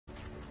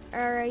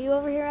Are you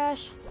over here,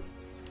 Ash?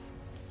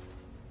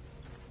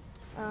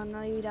 Oh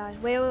no, you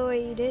died. Wait,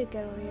 you did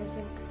get over here, I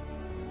think.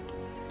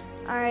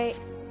 Alright.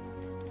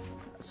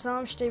 So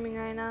I'm streaming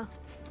right now.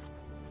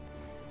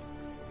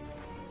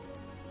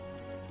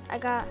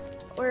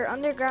 We're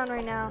underground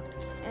right now,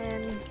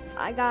 and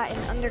I got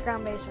an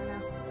underground base right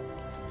now.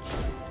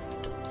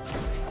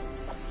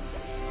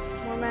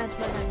 More mats,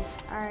 more guns.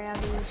 Alright,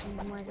 I'll give you some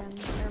more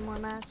guns, or more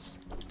mats.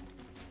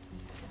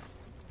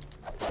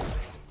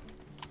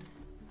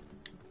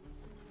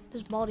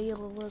 This bald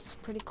eagle was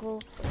pretty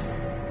cool.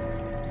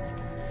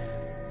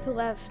 Who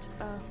left?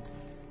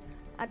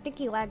 I think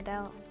he lagged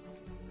out.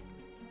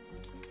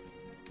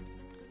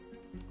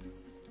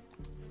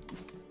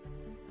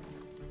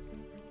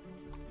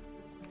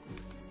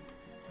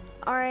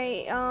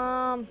 Alright,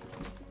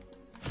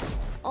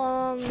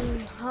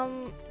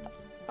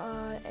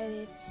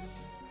 edits.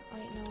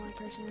 Wait, no, one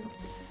person.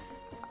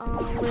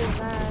 What is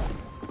that?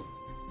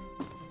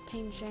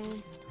 Pain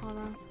chain. Hold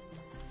on.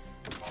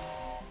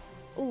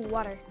 Ooh,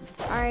 water.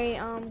 Alright,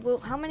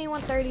 how many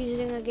 130s are you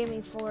gonna give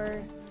me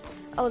for?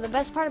 Oh, the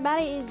best part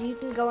about it is you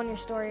can go on your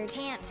storage.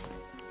 Can't.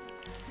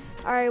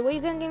 Alright, what are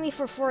you gonna give me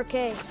for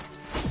 4K?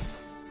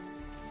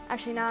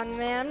 Actually, no,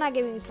 man, I'm not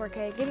giving you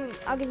 4K.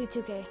 I'll give you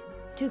 2K.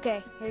 2K.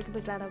 Here, you can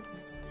pick that up.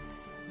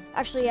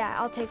 Actually, yeah,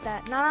 I'll take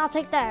that. No, I'll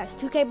take that. It's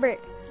 2K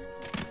brick.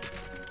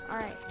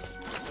 Alright.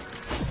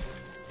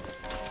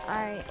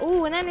 Alright.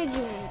 Ooh, an energy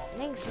ring.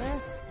 Thanks, man.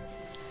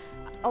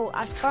 Oh,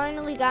 I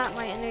finally got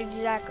my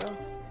energy Jacko.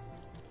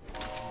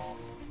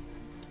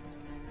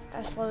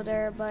 I slowed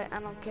there, but I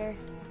don't care.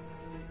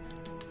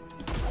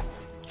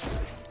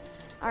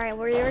 Alright,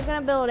 well, you're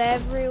gonna build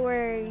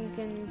everywhere you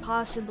can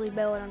possibly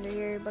build under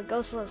here, but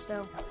go slow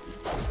still.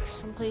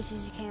 Some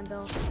places you can't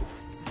build.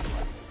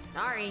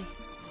 Sorry.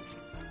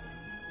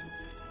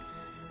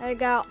 I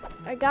got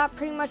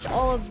pretty much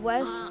all of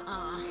west.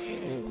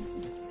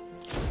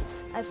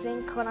 I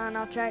think. Hold on,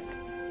 I'll check.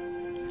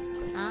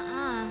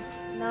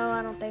 No,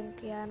 I don't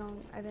think. Yeah,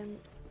 I didn't.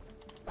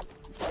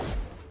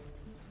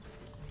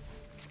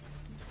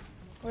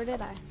 Where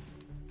did I?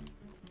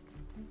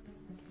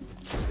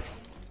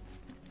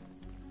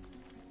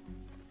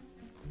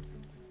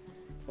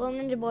 Little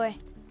ninja boy.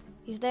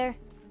 He's there.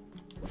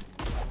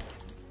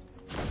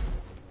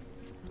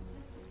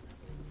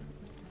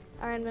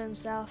 Alright, I'm going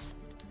south.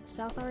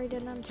 South already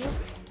did them too?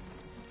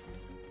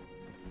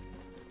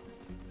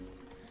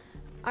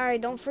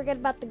 Alright, don't forget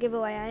about the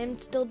giveaway. I am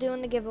still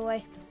doing the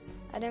giveaway.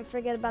 I didn't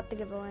forget about the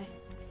giveaway.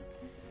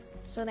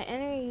 So to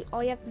enter,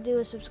 all you have to do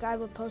is subscribe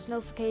with post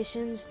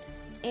notifications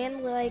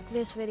and like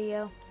this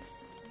video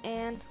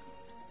and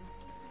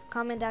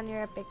comment down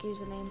your Epic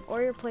username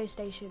or your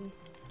PlayStation.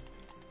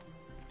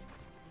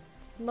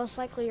 Most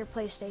likely your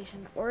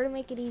PlayStation, or to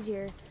make it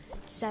easier,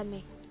 just add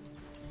me.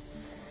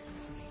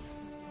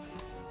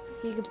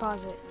 You can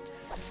pause it.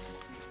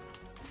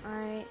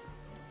 Alright.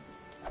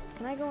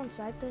 Can I go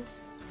inside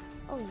this?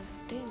 Oh,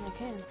 dang, I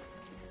can.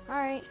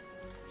 Alright.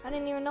 I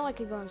didn't even know I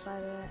could go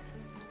inside of that.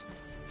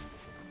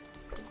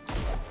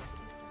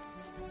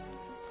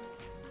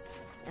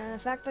 And the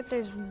fact that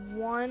there's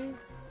one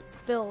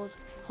build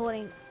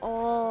holding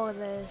all of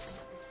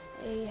this,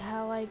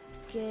 how I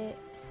get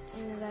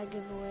into that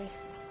giveaway.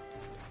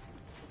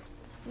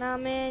 Nah,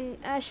 man,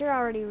 Ash, you're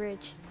already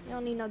rich. You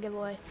don't need no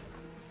giveaway.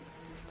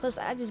 Plus,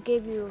 I just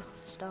gave you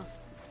stuff.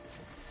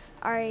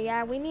 Alright,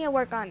 yeah, we need to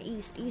work on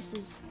East. East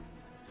has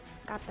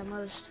got the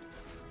most.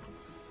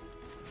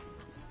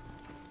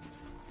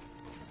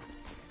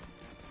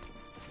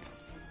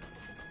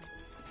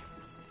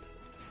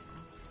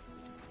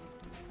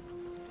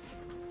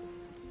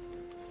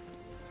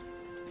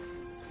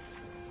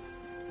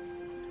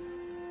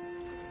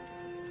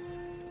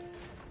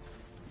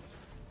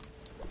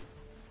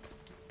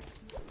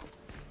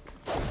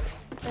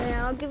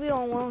 Yeah, I'll give you a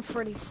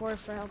 144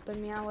 for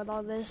helping me out with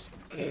all this.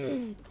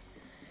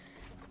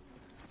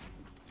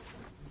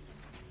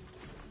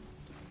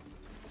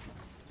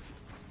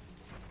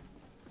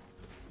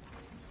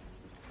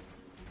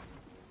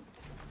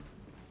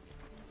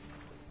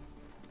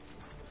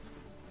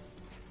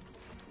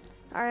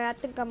 Alright, I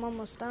think I'm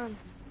almost done.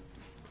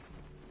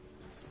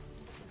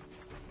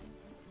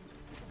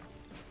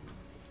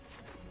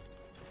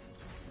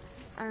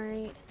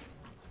 Alright.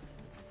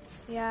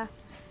 Yeah,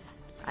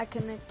 I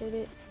connected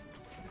it.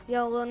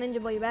 Yo, little ninja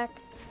boy, you back?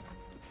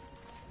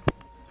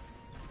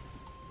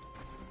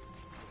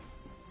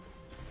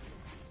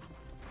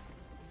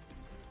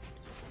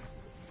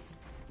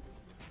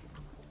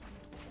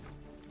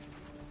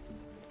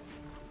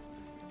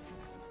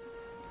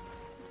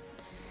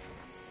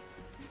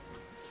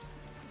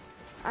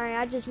 Alright,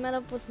 I just met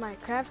up with my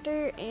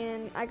crafter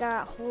and I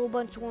got a whole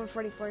bunch of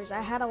 144s.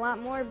 I had a lot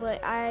more,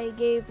 but I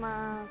gave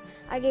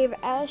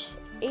Ash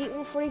 8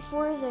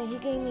 144s and he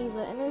gave me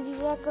the energy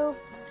Jacko,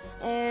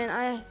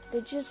 and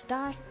they just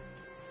died.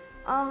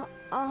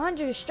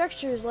 100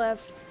 structures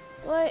left.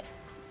 What?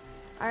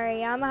 Alright,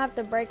 yeah, I'm gonna have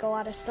to break a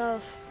lot of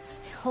stuff.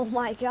 Oh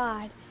my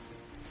god.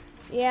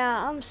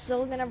 Yeah, I'm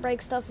still gonna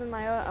break stuff in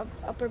my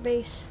upper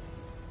base.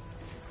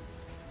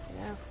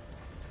 Yeah.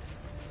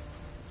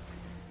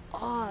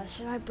 Oh,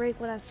 should I break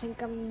what I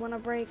think I'm gonna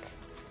break?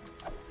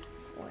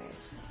 Where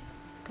is it?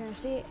 Can I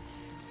see it?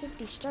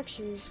 50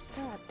 structures.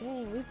 God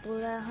dang, we blew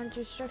that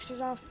 100 structures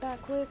off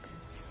that quick.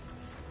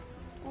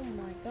 Oh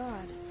my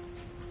god.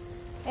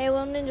 Hey,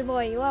 little ninja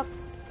boy, you up?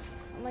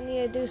 I'm gonna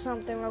need to do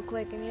something real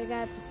quick, and you're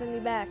gonna have to send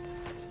me back.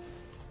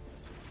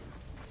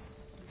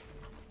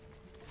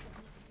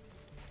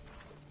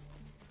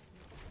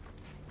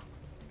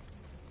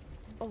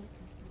 Oh.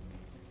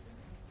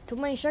 Too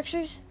many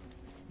structures?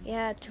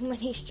 Yeah, too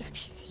many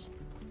structures.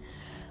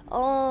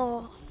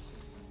 Oh.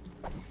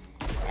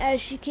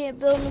 As she can't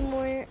build no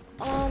more.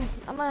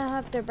 I might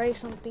have to break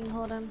something.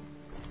 Hold on.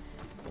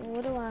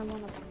 What do I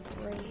want to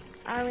break?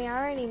 I mean, I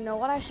already know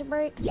what I should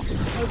break.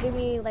 It'll give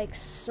me like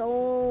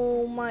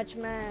so much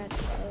mats.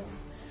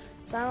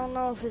 So I don't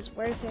know if it's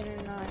worth it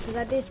or not. Because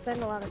I did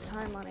spend a lot of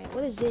time on it.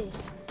 What is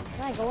this?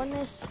 Can I go in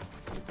this?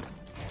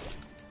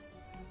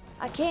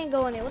 I can't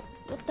go in it.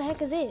 What the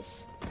heck is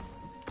this?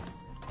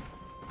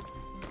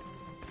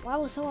 Why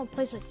would someone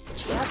place a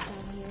trap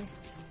down here?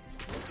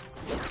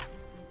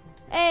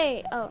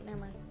 Hey! Oh, never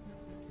mind.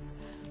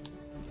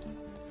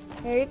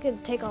 Here, you can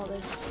take all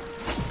this.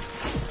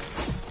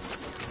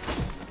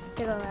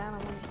 Take all that, I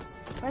don't want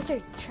it. Why is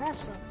there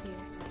traps up here?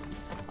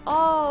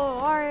 Oh,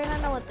 alright, I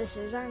know what this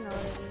is. I know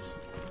what it is.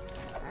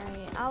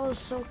 Alright, I was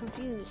so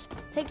confused.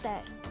 Take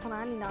that. Hold on,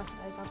 I need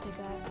oxidize. I'll take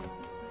that.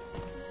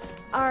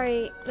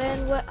 Alright,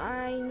 then what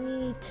I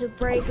need to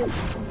break is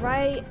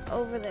right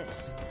over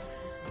this.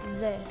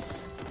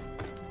 This.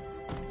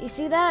 You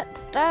see that?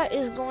 That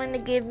is going to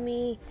give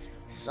me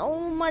so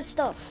much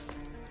stuff.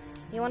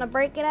 You want to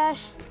break it,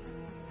 Ash?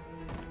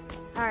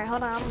 Alright,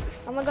 hold on.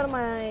 I'm gonna go to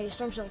my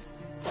storm shield.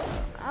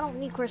 I don't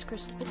need quartz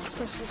crystal. Pick this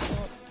quartz crystal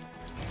up.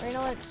 Or you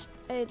know what? Just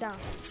edit it down.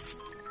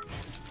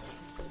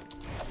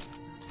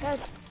 God,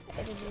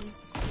 editing.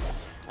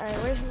 Alright,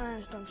 where's my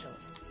storm shield?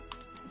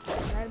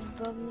 Right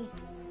above me.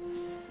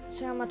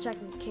 See how much I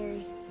can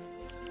carry.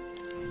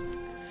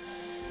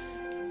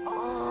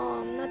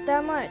 Oh, not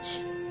that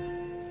much.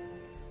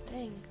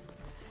 Dang.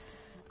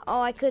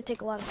 Oh, I could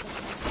take a lot of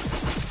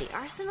stuff. The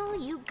arsenal,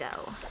 you go.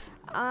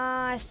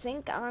 I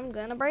think I'm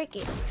gonna break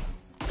it.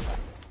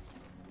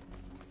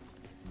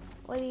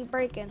 What are you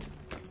breaking?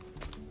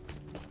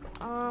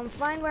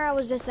 Find where I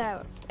was just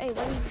at. Hey,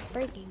 what are you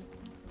breaking?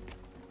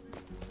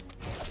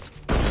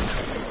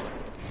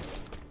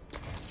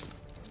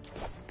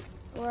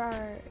 Where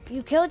are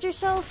you? Killed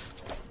yourself?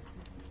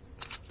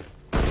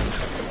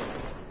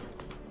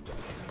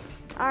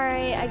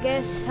 Alright, I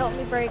guess help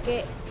me break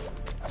it.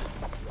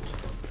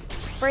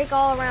 Break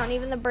all around,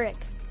 even the brick.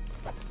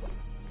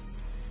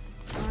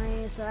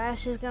 Alright, so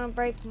Ash is gonna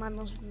break my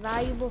most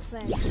valuable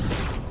thing.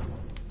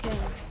 Okay,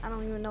 I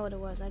don't even know what it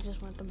was. I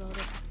just went to build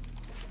it.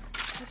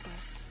 What the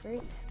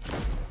freak?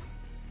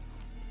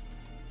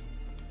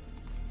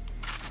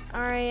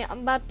 Alright, I'm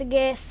about to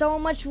get so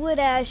much wood,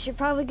 Ash. You're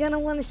probably gonna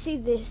want to see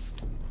this.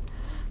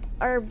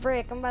 Or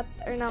brick. I'm about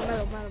to, or no,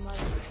 metal.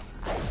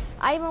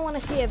 I even want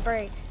to see it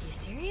break. You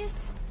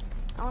serious?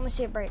 I want to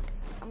see it break.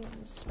 I'm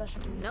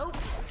special. Nope.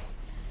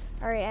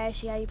 Alright,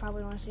 Ash, yeah, you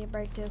probably want to see it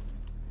break too.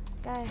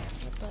 Guy,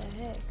 what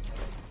the heck?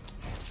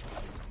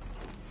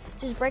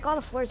 Just break all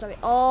the floors of it.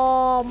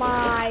 Oh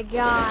my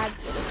god.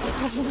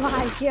 Oh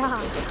my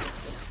god.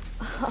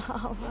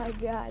 Oh my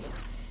god.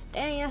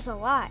 Dang, that's a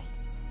lot.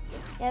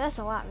 Yeah, that's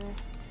a lot, man.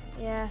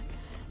 Yeah.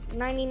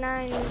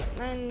 99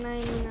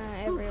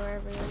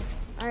 everywhere.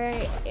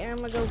 Alright, I'm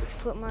gonna go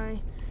put my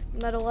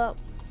metal up.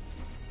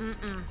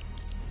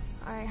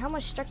 Alright, how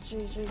much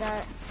structures we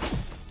got?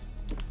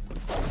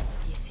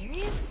 You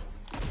serious?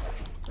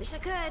 Wish I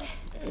could.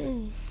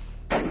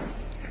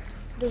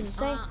 Does it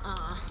say?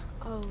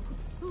 Oh.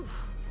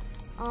 Oof.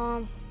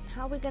 How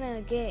are we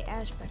gonna get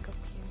Ash back up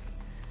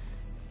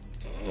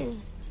here?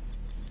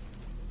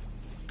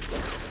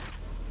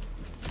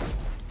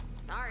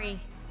 Sorry.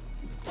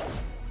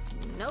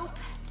 Nope.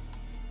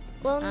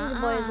 Little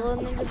ninja boy, is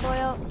little ninja boy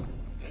up?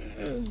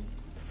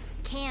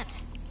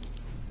 Can't.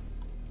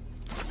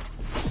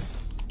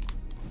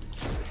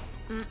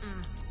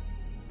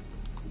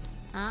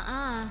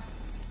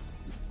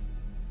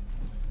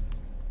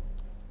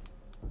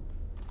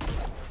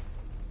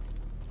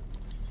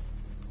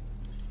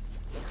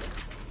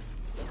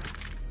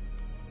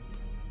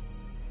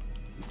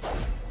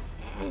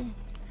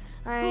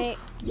 Alright.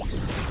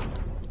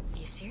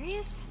 You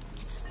serious?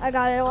 I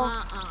got it all.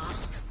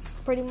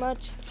 Pretty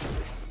much.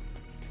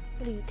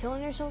 What are you,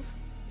 killing yourself?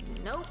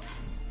 Nope.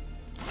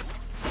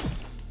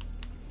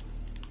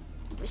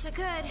 Wish I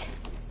could.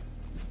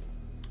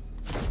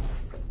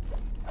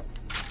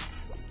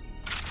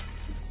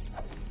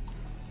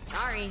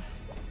 Sorry.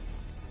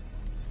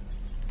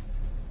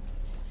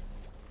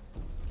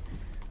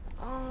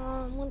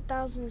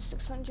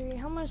 1,600.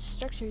 How much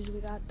structures we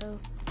got though?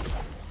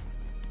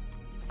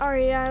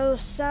 Alright, I go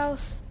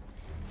south.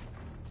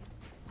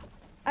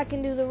 I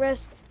can do the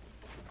rest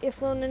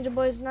if little ninja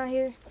boy's not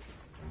here.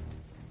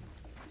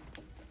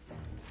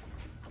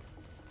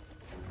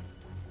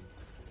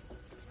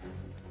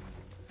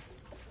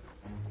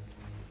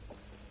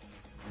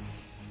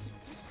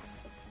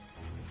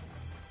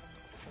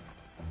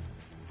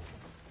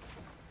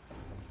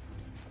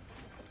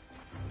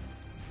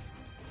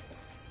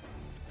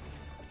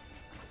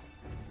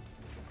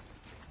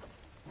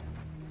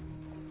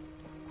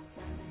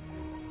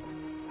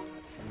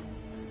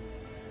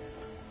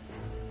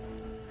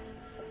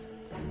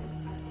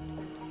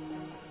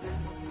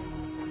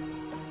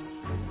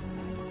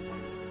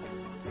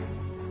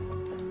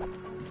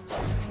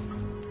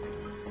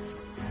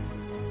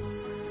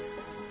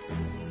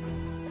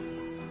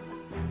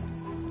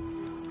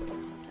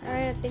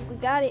 I think we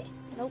got it.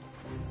 Nope.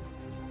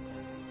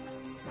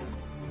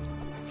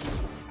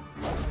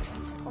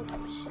 Oh,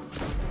 shit.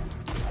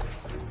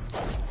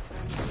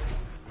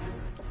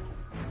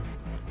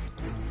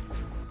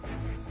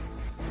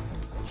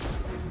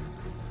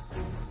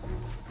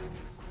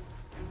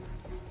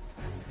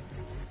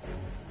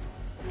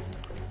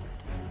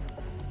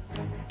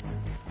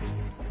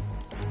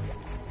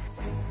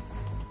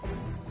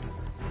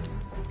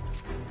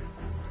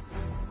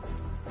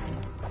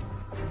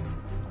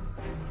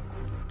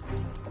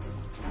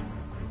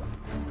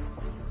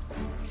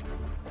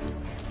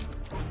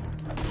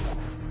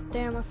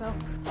 Damn, I fell.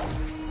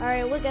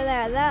 Alright, look at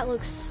that. That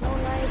looks so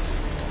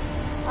nice.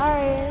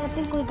 Alright, I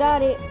think we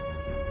got it.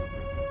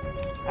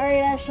 Alright,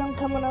 Ash, I'm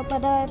coming up. I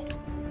died.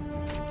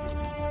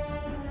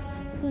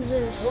 Who's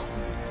this?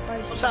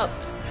 What's up?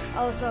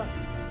 Oh, what's up?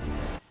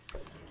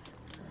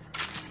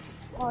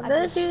 Oh, I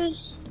this just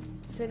is...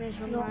 finished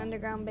with my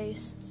underground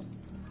base.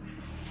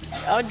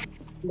 Oh,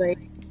 wait.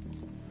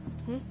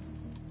 Hmm?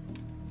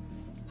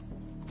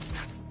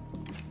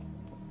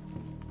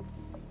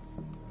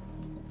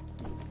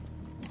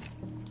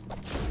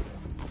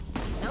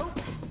 Nope.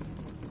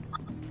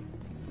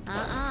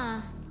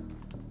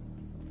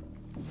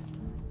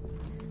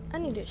 I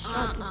need a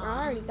shopkeeper.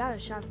 I already got a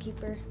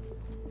shopkeeper,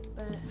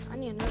 but I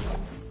need another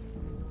one.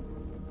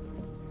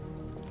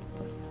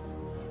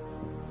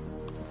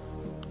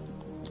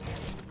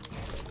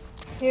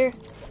 Here.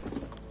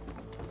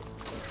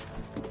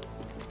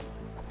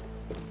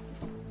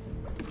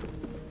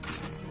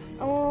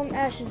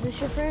 Ash, is this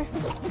your friend?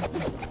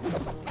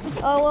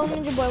 Oh, Little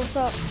Ninja Boy, what's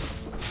up?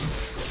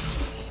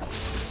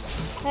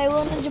 Hey,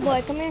 Little Ninja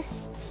Boy, come here.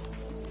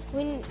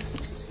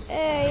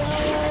 Hey,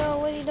 yo,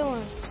 what are you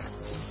doing?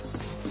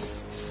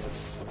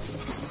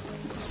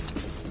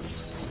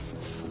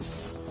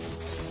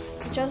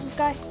 Trust this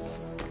guy?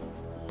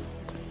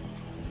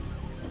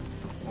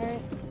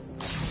 Alright.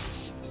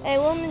 Hey,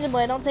 Little Ninja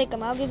Boy, don't take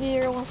him. I'll give you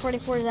your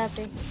 144s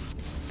after.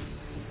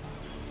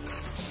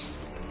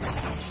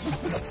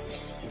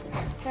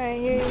 Alright,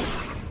 here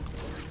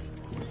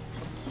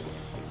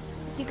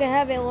you can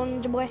have it, Little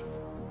Ninja Boy.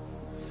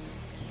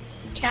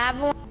 Can I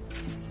have one?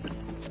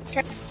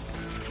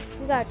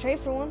 You got a tray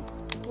for one?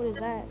 What is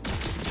that?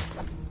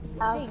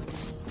 Hey.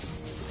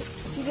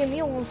 If you give me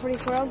a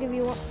 144, I'll give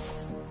you one.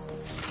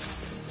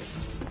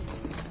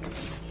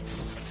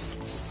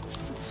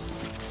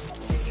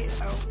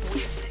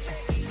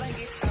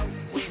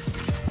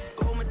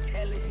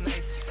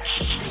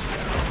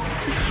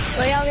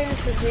 What y'all getting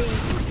for free?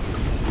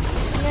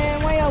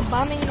 Man, why y'all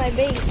bombing my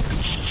base?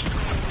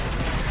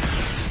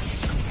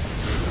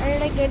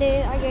 Alright, I get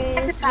it.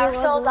 It's Power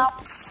zero sold level.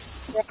 out.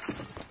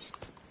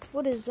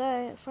 What is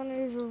that?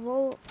 Founders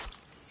Revolt.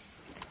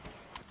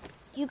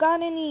 You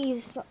got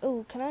any?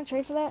 Oh, can I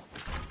trade for that?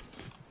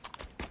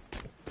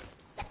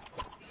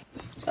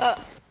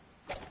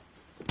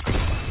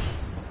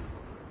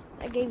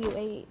 I gave you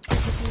 8.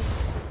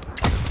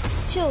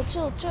 Chill.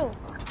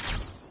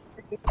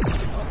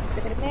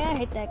 Man, I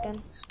hate that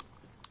gun.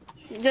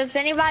 Does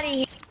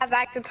anybody have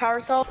active power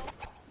soul?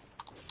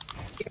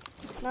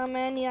 Nah,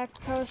 man, I need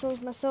active power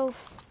souls myself.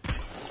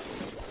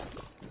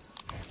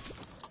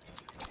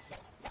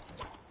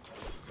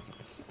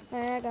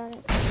 Alright, I got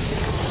it.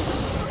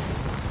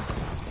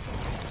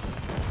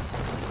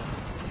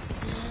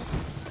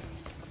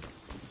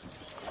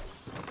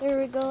 There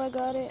we go, I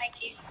got it.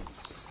 Thank you.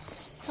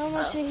 How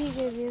much did he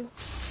give you?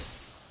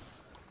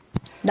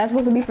 That's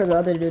supposed to be for the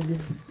other dude.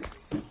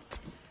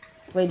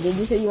 Wait, did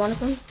you say you wanted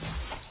some?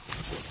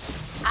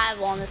 I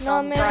wanted No,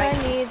 some.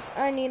 man,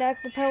 I need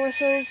active power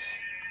souls.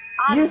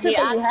 You said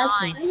that you I'm had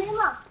nine. some.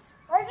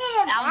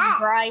 That was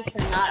Bryce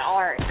and not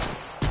Art.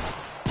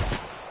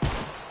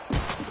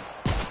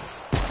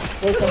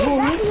 Wait, so who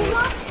needs me?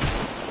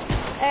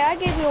 Hey, I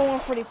gave you a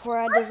 144.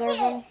 I deserve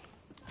them.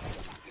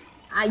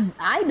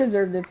 I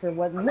deserved it for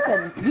what you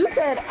said. You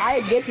said I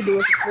get to do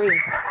it for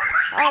free.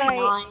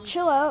 Alright,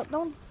 chill out.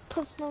 Don't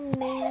put no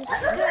names.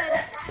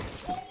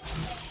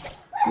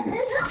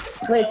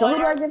 Wait, so who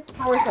do I give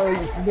power soul?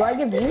 Do I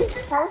give you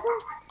power soul?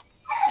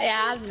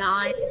 Yeah, I have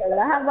 9. Because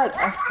I have like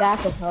a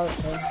stack of power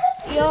soul.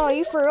 Yo, are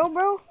you for real,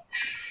 bro?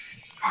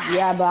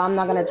 Yeah, but I'm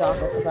not gonna drop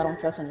it because I don't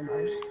trust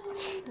anybody.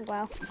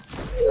 Wow.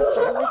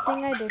 After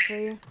everything I did for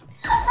you.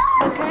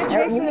 But can I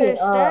trade for your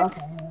stack?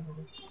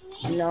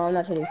 Okay. No, I'm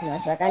not trading for my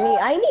stack. I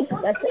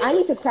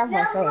need to craft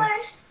myself.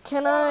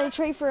 Can I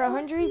trade for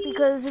 100?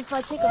 Because if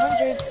I take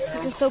 100,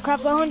 you can still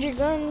craft 100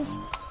 guns.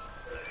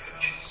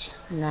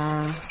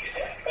 Nah.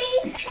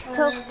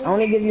 Tough. I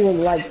only give you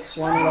like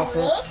 20 real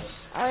quick.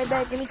 Alright,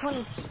 bet. Give me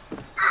 20.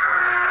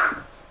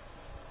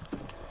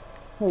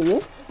 Who,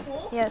 you?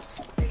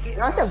 Yes.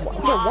 No, I said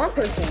one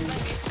person.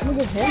 I'm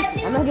gonna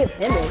give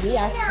him it. He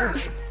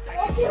asked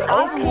me.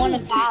 I'm 1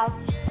 of 5.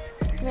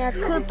 I mean, I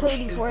could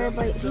pay you for it,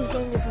 but he's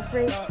getting it for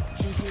free.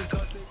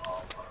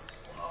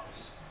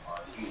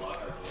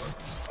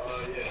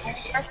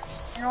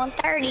 You're on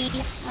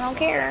 30s. I don't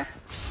care.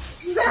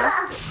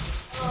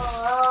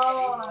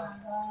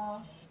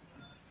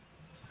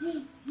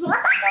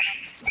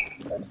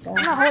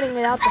 I'm not holding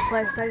it out the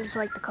flex. I just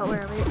like the color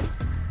of it.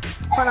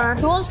 Hold on.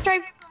 Who wants to try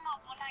for my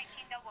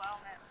 119 double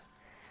element?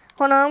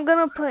 Hold on. I'm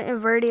gonna put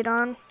inverted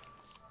on.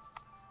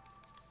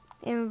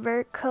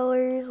 Invert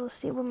colors. Let's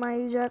see what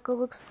my jackal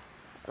looks.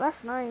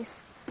 That's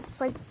nice. It's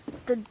like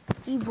the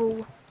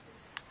evil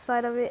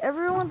side of it.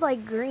 Everyone's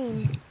like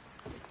green.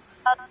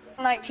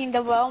 119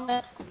 double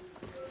element.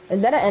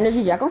 Is that an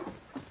energy jackal?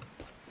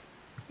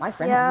 My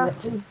friend Yeah.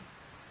 has it too.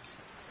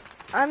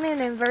 I'm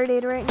in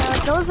inverted right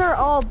now. Those are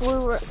all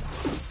blue.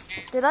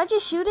 Did I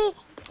just shoot it?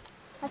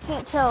 I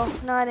can't tell.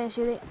 No, I didn't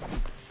shoot it.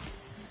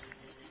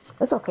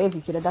 It's okay if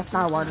you shoot it. That's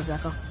not a water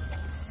jackal.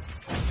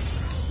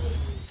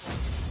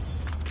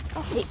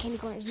 I hate candy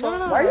corns. No, no,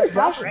 no. Why are you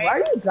Flash dropping? it. Why are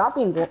you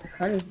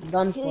dropping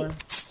guns He, for?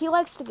 he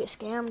likes to get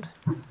scammed.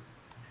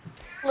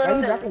 Why are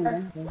you dropping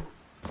guns for?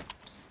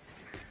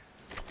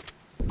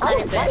 Why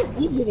is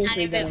he getting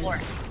free guns?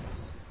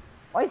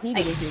 Why is he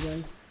getting free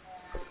guns?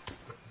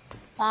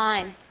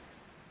 Fine.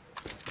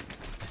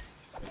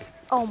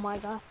 Oh my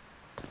god.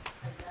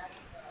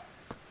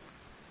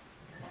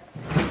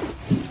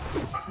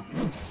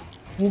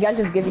 You guys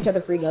just give each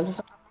other free guns or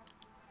something?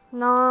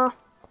 Nah.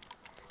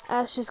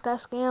 Ash just got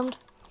scammed.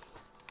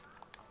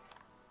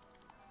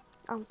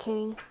 I'm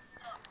kidding.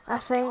 I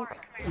think.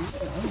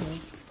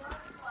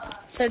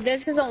 So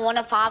this is a 1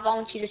 of 5. I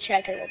want you to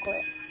check it real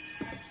quick.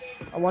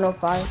 A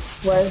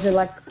 105? What is it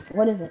like?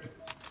 What is it?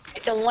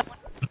 It's a 1.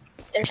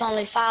 There's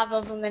only 5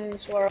 of them in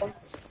this world.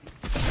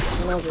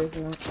 No, there's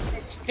not.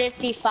 It's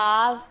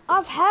 55.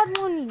 I've had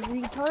one,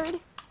 you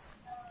retard.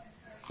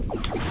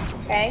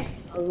 Okay.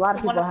 A lot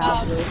of people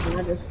have this,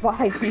 and there's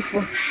 5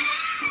 people.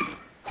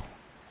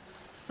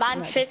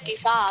 Mine's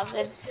 55.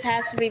 It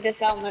has to be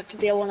this element to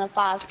be a 1 of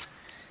 5.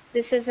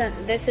 This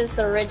isn't. This is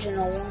the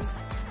original one.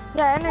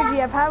 Yeah,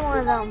 energy. I've had one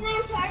of them.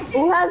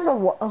 Who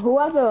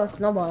has a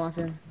snowball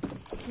launcher?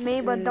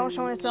 Me, but don't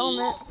show its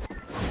element.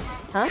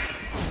 Huh?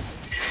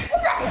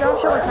 It don't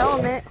show its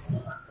element.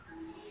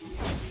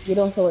 You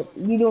don't show it.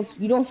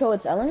 You don't show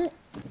its element?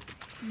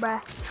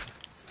 Bruh.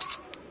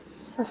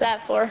 What's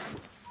that for?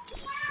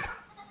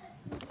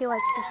 He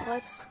likes to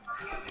flex.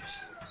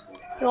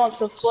 He wants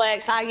to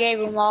flex. I gave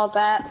him all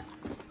that.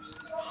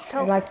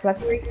 I like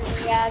flex. The reason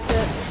he has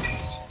it.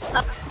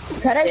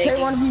 Can I trade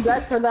one of you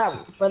guys for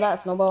that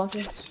snowball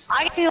launcher?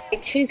 I gave you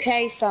like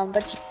 2K some,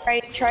 but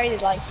you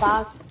traded like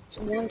 5 to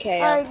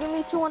 1K. Alright, give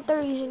me 2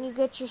 130s and you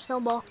get your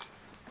snowball.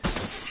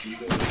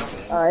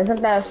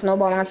 Isn't that a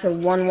snowball launcher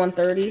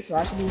 1/130? So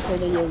I should be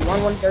trading you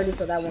 1/130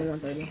 for that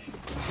 1/130.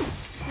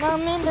 No,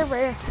 man, they're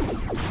rare.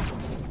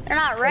 They're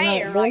not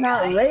rare. They're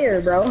not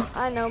rare, bro.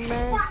 I know,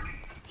 man.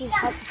 He's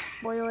had to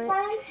spoil it.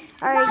 Alright,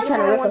 give me Trying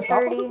to a rip us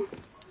off? 130.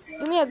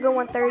 Give me a good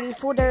 130.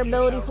 Full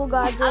durability, full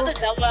I Godzilla. have a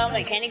double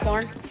element candy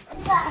corn.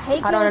 I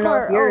hate I don't candy know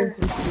if corn. yours.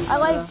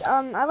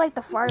 I like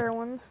the fire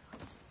ones.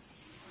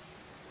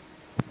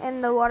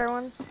 And the water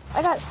one.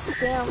 I got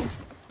scammed.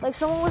 Like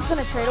someone was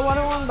gonna trade a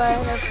water one, but I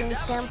ended up getting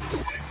scammed.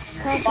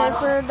 Can I trade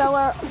for a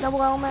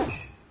double element?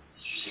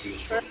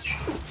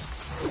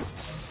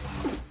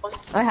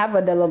 I have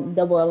a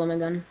double element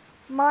gun.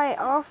 My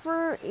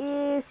offer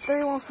is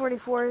 3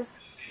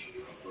 144s.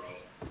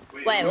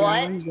 Wait, what?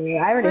 I already 3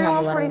 have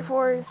a lot of.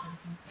 144s.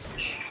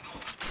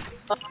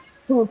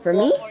 Who, for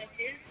me?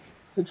 142?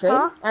 To trade?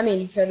 Huh? I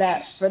mean, for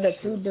the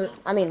 2,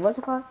 I mean, what's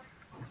it called?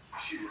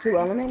 2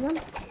 element gun?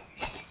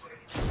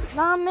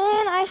 Nah,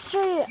 man, I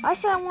said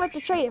I wanted to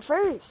trade it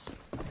first.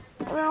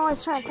 Everyone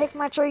was trying to take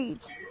my trade.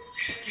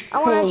 I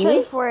want to Who, trade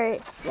me? for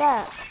it.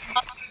 Yeah.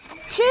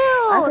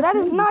 Chill! That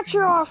is not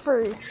your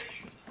offer.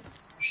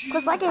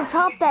 Cause I can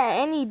top that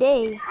any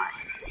day.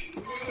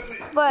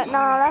 But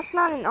nah, that's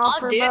not an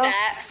offer, I'll do bro.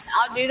 that.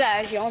 I'll do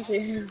that if you want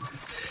to.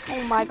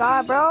 Oh my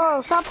god,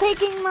 bro. Stop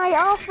taking my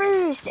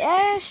offers,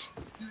 Ash.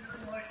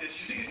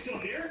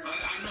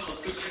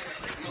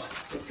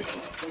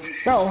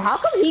 Bro, how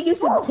come he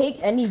gets to take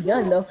any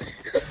gun, though?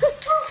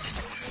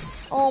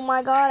 Oh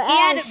my god, He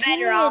had Ash. a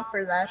better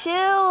offer, though.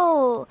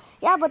 Chill.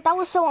 Yeah, but that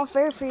was so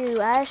unfair for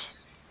you, Ash.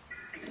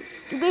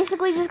 You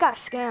basically just got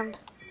scammed.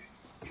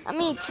 I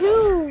mean,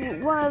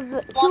 two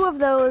of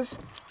those.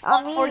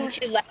 I mean,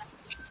 142 left.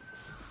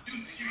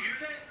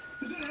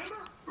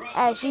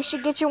 Ash, you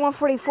should get your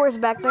 144s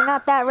back. They're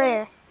not that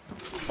rare.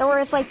 They're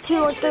worth like 2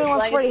 or 3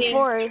 Legacy.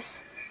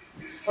 144s.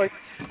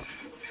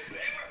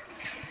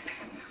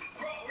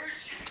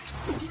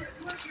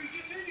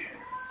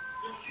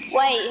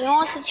 Wait, who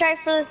wants to trade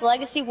for this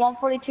Legacy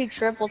 142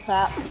 triple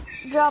tap?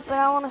 Drop it.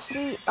 I want to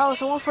see. Oh,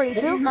 so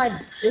 142.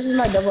 This is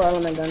my double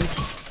element gun.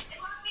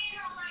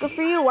 Good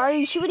for you. Why are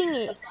you shooting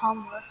it?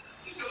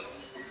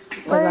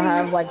 Because I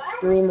have like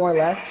 3 more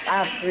left.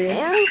 I have 3.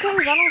 And who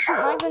cares? I don't shoot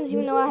my guns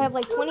even though I have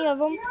like 20 of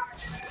them.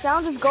 So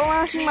I'll just go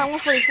around shooting my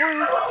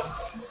 144s.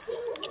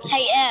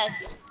 Hey,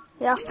 S.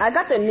 Yeah. I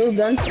got the new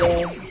gun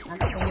today.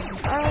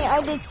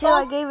 I did too.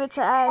 I gave it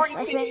to Ash.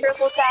 I 42 think.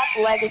 triple tap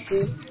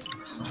Legacy.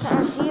 Can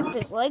I see if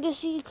it's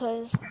legacy?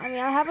 Cause I mean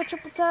I have a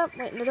triple tap.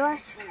 Wait, do I?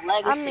 I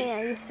Legacy. mean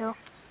I used to.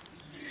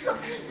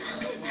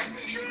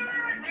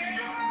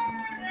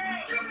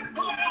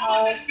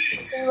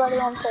 Does anybody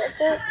want to take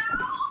it?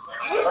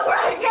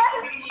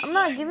 I'm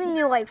not giving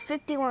you like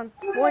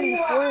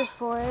 5144s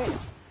for it.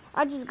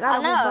 I just got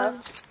a whole know.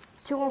 bunch.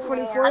 Two I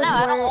 144s know,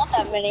 I don't for want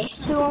that many. it.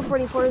 Two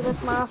 144s,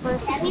 that's my offer.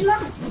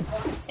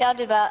 Yeah, I'll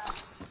do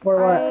that. For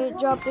what? Alright,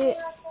 drop it.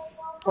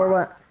 For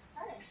what?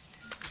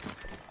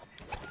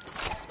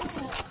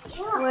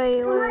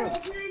 Wait.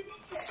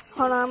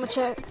 Hold on, I'm gonna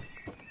check.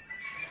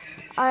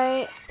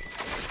 Alright.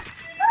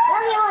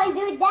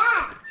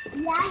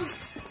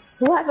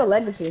 Who have a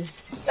legacy?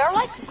 They're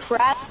like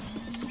crap.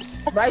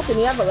 Bryson,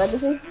 you have a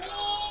legacy?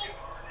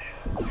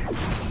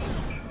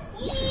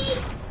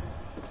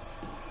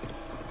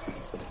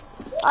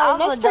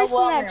 Alright, I'm a next person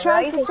double that on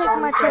tries it, to right? take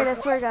my trade, I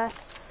swear to God.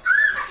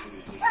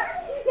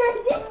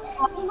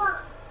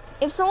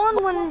 If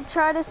someone would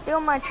try to steal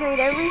my trade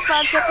every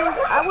 5 seconds,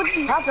 I would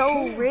be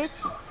so rich.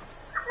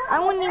 I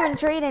wouldn't even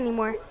trade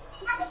anymore.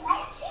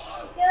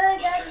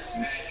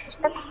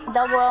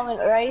 Double element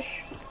race.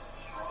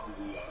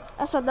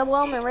 That's a double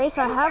element race.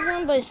 I have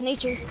one, but it's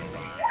nature.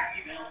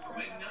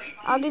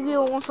 I'll give you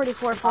a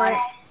 144 for it.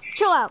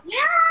 Chill out.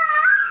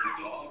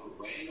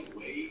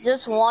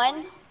 Just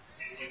one?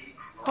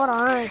 Hold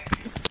on.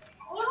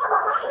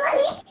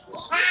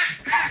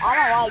 I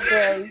don't like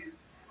graves.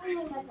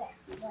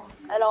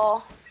 At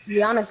all. To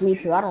be honest, me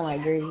too. I don't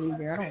like graves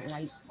either. I don't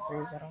like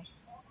graves at all.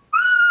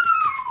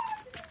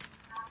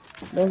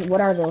 Those,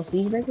 what are those?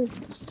 Siege breakers?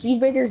 Siege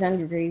breakers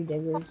and grave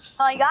diggers.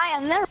 Like I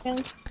am never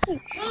been.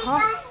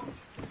 Huh?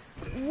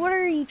 What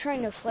are you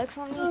trying to flex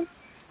on me?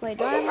 Wait,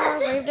 do I have more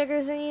grave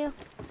diggers than you?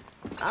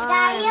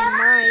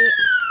 I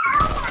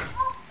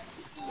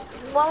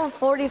might.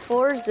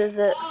 144s is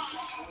it?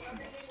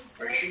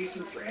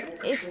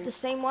 It's the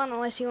same one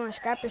unless you want a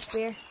scrapper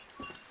spear.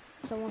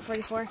 So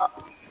 144.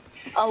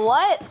 A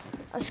what?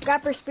 A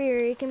scrapper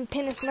spear. You can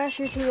pin a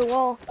smasher through the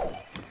wall.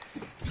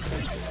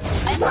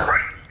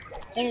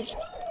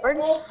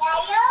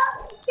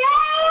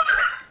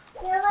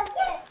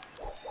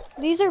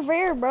 These are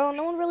rare, bro.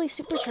 No one really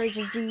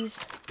supercharges these.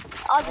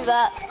 I'll do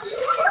that.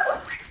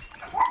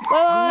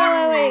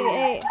 Wait.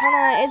 Hey, hold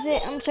on. Is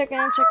it? I'm checking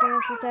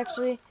if it's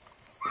actually.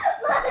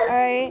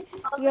 Alright.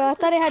 Yo, I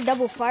thought it had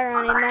double fire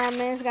on it. Nah,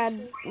 man, it's got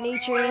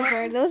nature and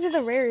fire. Those are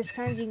the rarest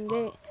kinds you can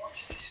get.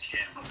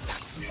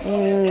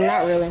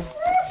 Not really.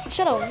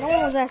 Shut up. No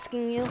one was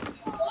asking you.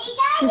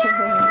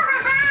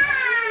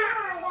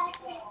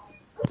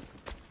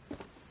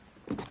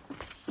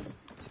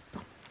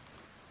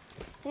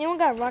 Anyone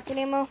got rocket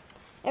ammo?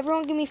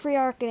 Everyone give me free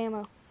rocket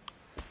ammo.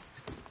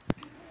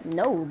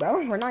 No,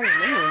 bro. We're not even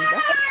minions, bro.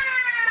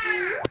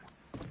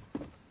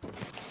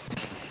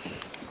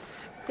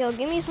 Yo,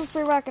 give me some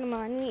free rocket ammo.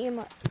 I need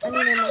ammo.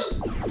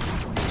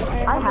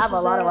 Right, I have a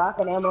lot of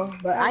rocket ammo,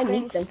 but I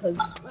need them because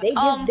they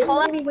give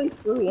away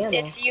free ammo.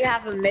 If you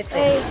have a mythic.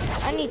 Hey,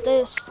 I need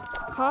this.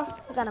 Huh?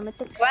 I got a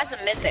mythic. Who has a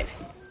mythic?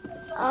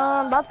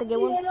 I'm about to get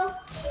one.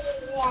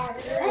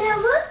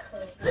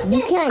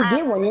 You can't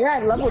get one. You're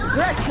at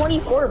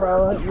 24,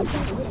 bro. You can't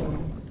get one.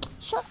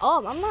 Shut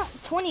up. I'm not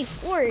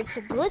 24. It's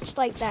a glitch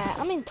like that.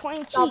 I'm in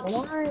 20 Stop cheeks.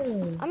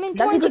 lying. I'm in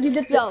That's 20 because you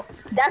did Yo.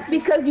 That's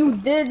because you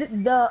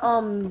did the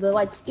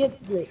like skip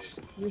glitch.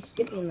 You're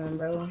skipping them,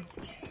 bro.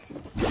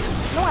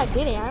 No, I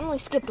didn't. I only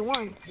skipped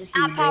one.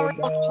 Not power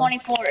level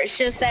 24. It's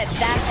just that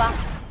that's why.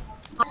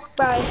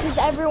 Bro, this is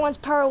everyone's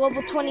power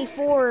level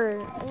 24.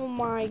 Oh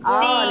my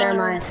god. Oh, never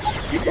mind.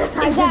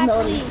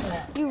 Exactly.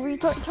 You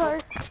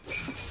retard.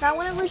 Now,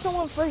 whenever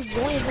someone first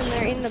joins and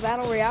they're in the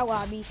Battle Royale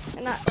lobby,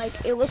 and not like,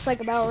 it looks like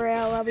a Battle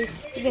Royale lobby,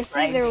 you can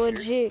see they're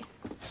legit.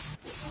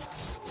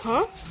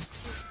 Huh?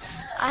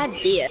 I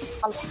did.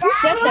 Who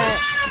said that?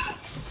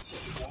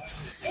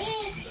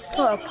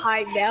 Put a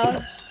pipe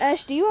down.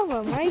 Ash, do you have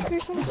a mic or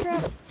some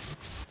crap?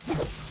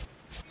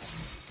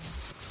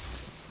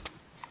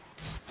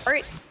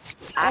 Alright.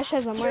 Ash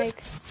has a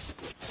mic.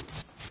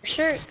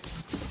 Sure.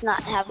 It's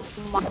not have a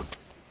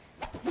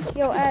mic.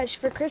 Yo, Ash,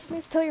 for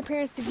Christmas, tell your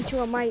parents to get you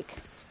a mic.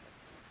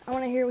 I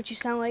want to hear what you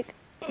sound like.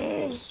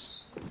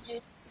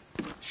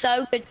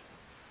 So good.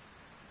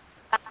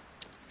 I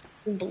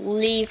can't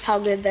believe how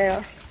good they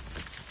are.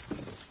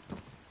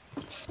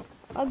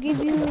 I'll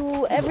give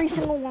you every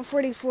single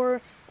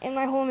 144 in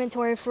my whole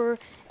inventory for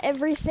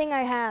everything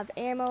I have.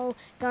 Ammo,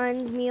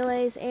 guns,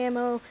 melees,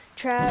 ammo,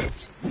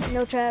 traps,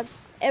 no traps,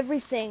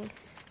 everything.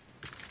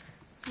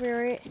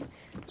 Right?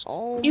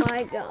 Oh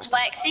my god.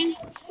 Flexing?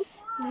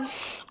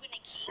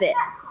 It.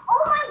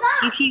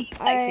 You keep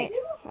flexing.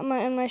 I'm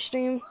gonna end my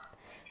stream.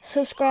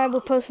 Subscribe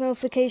with post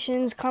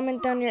notifications.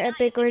 Comment down your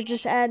epic or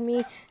just add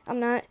me. I'm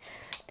not.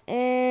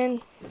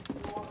 And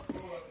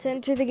to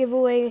enter the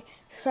giveaway,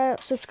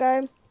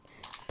 subscribe,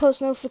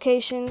 post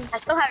notifications. I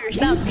still have your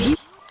stuff.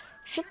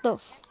 Shut the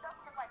f.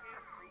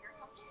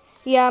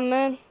 Yeah,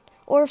 man.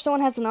 Or if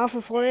someone has an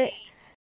offer for it.